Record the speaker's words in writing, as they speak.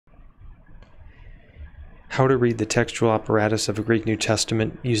How to read the textual apparatus of a Greek New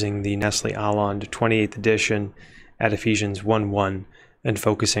Testament using the NA28 28th edition at Ephesians 1:1 and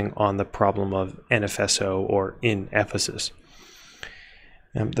focusing on the problem of NFSO, or in Ephesus.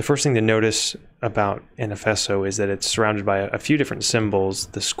 The first thing to notice about NFSO is that it's surrounded by a few different symbols.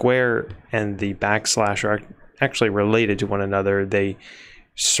 The square and the backslash are actually related to one another. They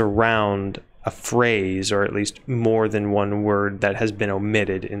surround a phrase, or at least more than one word that has been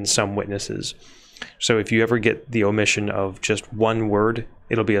omitted in some witnesses. So if you ever get the omission of just one word,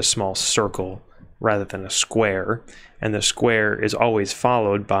 it'll be a small circle rather than a square, and the square is always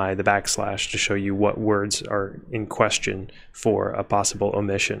followed by the backslash to show you what words are in question for a possible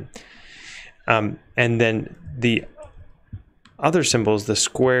omission. And then the other symbols, the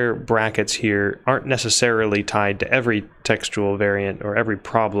square brackets here, aren't necessarily tied to every textual variant or every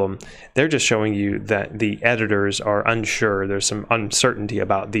problem. They're just showing you that the editors are unsure. There's some uncertainty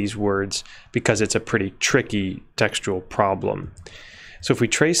about these words because it's a pretty tricky textual problem. So if we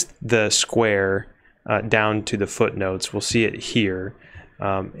trace the square down to the footnotes, we'll see it here.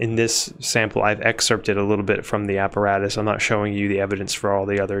 In this sample, I've excerpted a little bit from the apparatus. I'm not showing you the evidence for all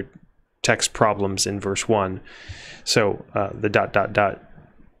the other text problems in verse 1. So the ...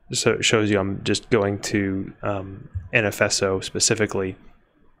 so it shows you I'm just going to NFSO specifically.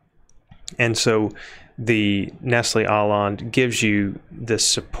 And so the Nestle Aland gives you the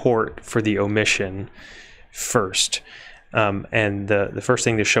support for the omission first. And the first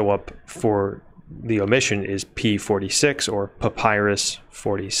thing to show up for the omission is P46, or Papyrus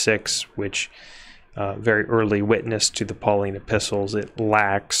 46, which very early witness to the Pauline epistles. It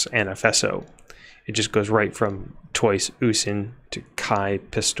lacks NFSO. It just goes right from tois ousin to kai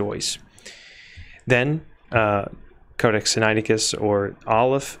pistois. Then Codex Sinaiticus, or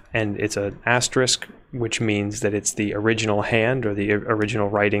Aleph, and it's an asterisk, which means that it's the original hand or the original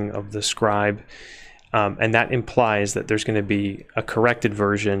writing of the scribe. And that implies that there's going to be a corrected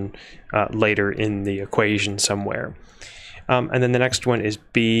version later in the equation somewhere. And then the next one is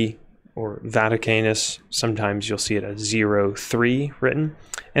B, or Vaticanus. Sometimes you'll see it as 03 written.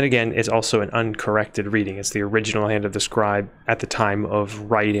 And again, it's also an uncorrected reading. It's the original hand of the scribe at the time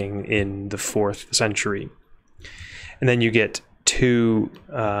of writing in the 4th century. And then you get two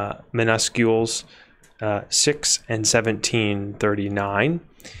minuscules, 6 and 1739.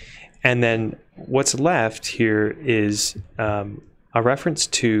 And then what's left here is a reference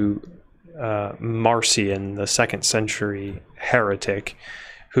to Marcion, the 2nd century heretic,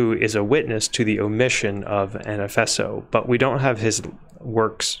 who is a witness to the omission of NFSO. But we don't have his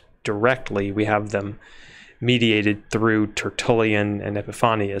works directly. We have them mediated through Tertullian and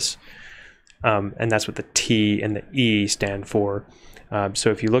Epiphanius. And that's what the T and the E stand for.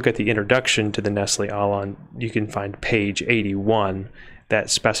 So if you look at the introduction to the Nestle Aland, you can find page 81 that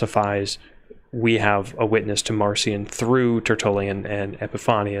specifies we have a witness to Marcion through Tertullian and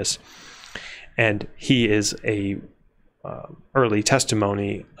Epiphanius, and he is a early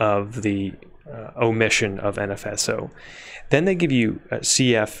testimony of the omission of NFSO. Then they give you a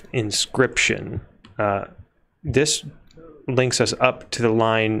CF inscription. This links us up to the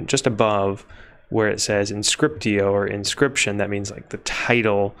line just above where it says inscriptio, or inscription. That means like the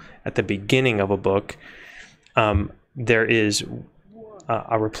title at the beginning of a book. There is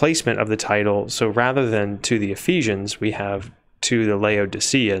a replacement of the title. So rather than to the Ephesians, we have to the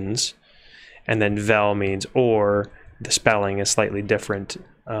Laodiceans, and then vel means or. The spelling is slightly different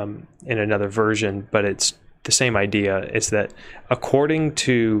in another version, but it's the same idea. It's that according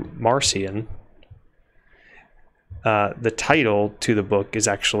to Marcion, the title to the book is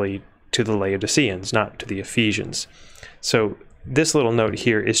actually to the Laodiceans, not to the Ephesians. So this little note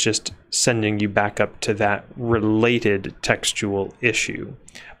here is just sending you back up to that related textual issue.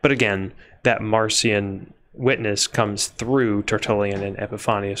 But again, that Marcion witness comes through Tertullian and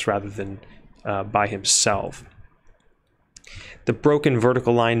Epiphanius rather than by himself. The broken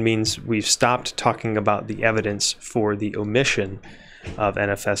vertical line means we've stopped talking about the evidence for the omission of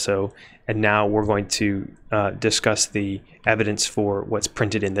NFSO, and now we're going to discuss the evidence for what's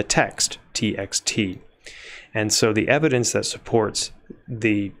printed in the text, TXT. And so the evidence that supports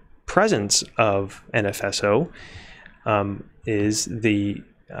the presence of NFSO is the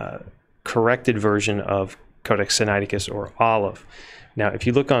corrected version of Codex Sinaiticus, or Aleph. Now, if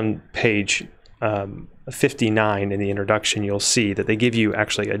you look on page 59 in the introduction, you'll see that they give you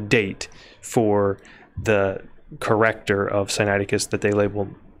actually a date for the corrector of Sinaiticus that they label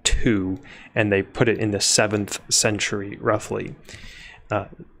 2, and they put it in the 7th century roughly.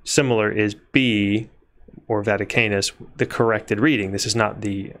 Similar is B, or Vaticanus, the corrected reading. This is not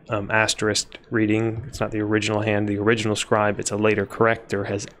the asterisk reading. It's not the original hand, the original scribe. It's a later corrector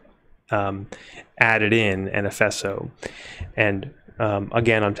has added in NFSO. And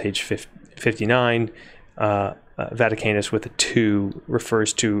again, on page 59, Vaticanus with a 2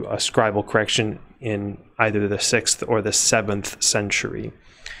 refers to a scribal correction in either the 6th or the 7th century.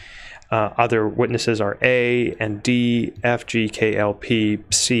 Other witnesses are A and D, F, G, K, L, P,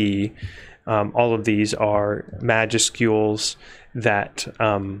 C. All of these are majuscules that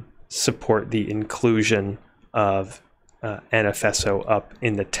support the inclusion of NFSO up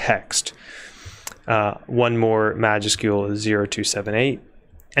in the text. One more majuscule is 0278,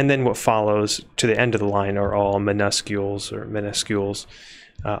 and then what follows to the end of the line are all minuscules or minuscules,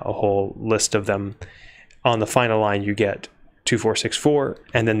 a whole list of them. On the final line you get 2464,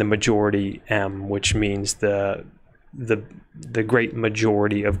 and then the majority M, which means the great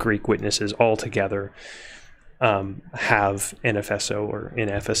majority of Greek witnesses altogether have NFSO or in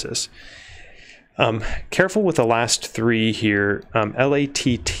Ephesus. Careful with the last 3 here.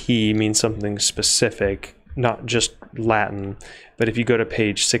 LATT means something specific, not just Latin, but if you go to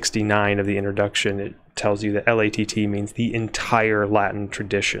page 69 of the introduction, it tells you that LATT means the entire Latin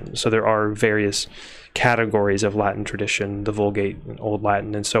tradition. So there are various categories of Latin tradition, the Vulgate and Old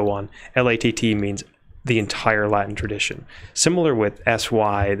Latin and so on. LATT means the entire Latin tradition. Similar with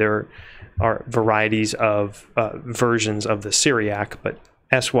SY, there are varieties of versions of the Syriac, but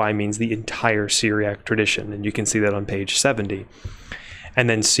SY means the entire Syriac tradition, and you can see that on page 70. And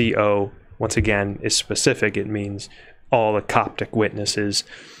then CO, once again, is specific. It means all the Coptic witnesses,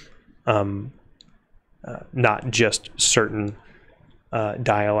 not just certain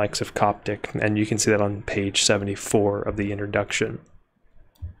dialects of Coptic, and you can see that on page 74 of the introduction.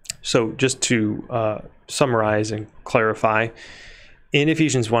 So just to summarize and clarify, in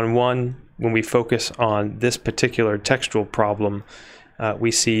Ephesians 1:1, when we focus on this particular textual problem,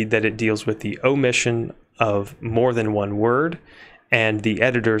 we see that it deals with the omission of more than one word, and the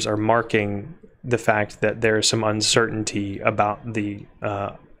editors are marking the fact that there is some uncertainty about the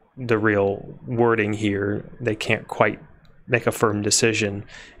real wording here. They can't quite make a firm decision,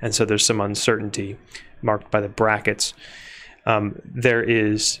 and so there's some uncertainty marked by the brackets. There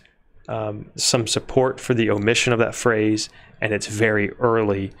is some support for the omission of that phrase, and it's very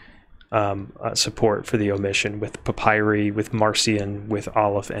early support for the omission with papyri, with Marcion, with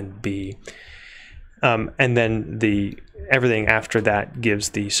Aleph and B. And then everything after that gives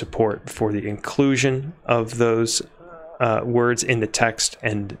the support for the inclusion of those words in the text,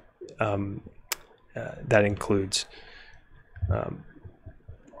 and that includes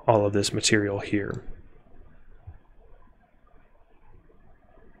all of this material here.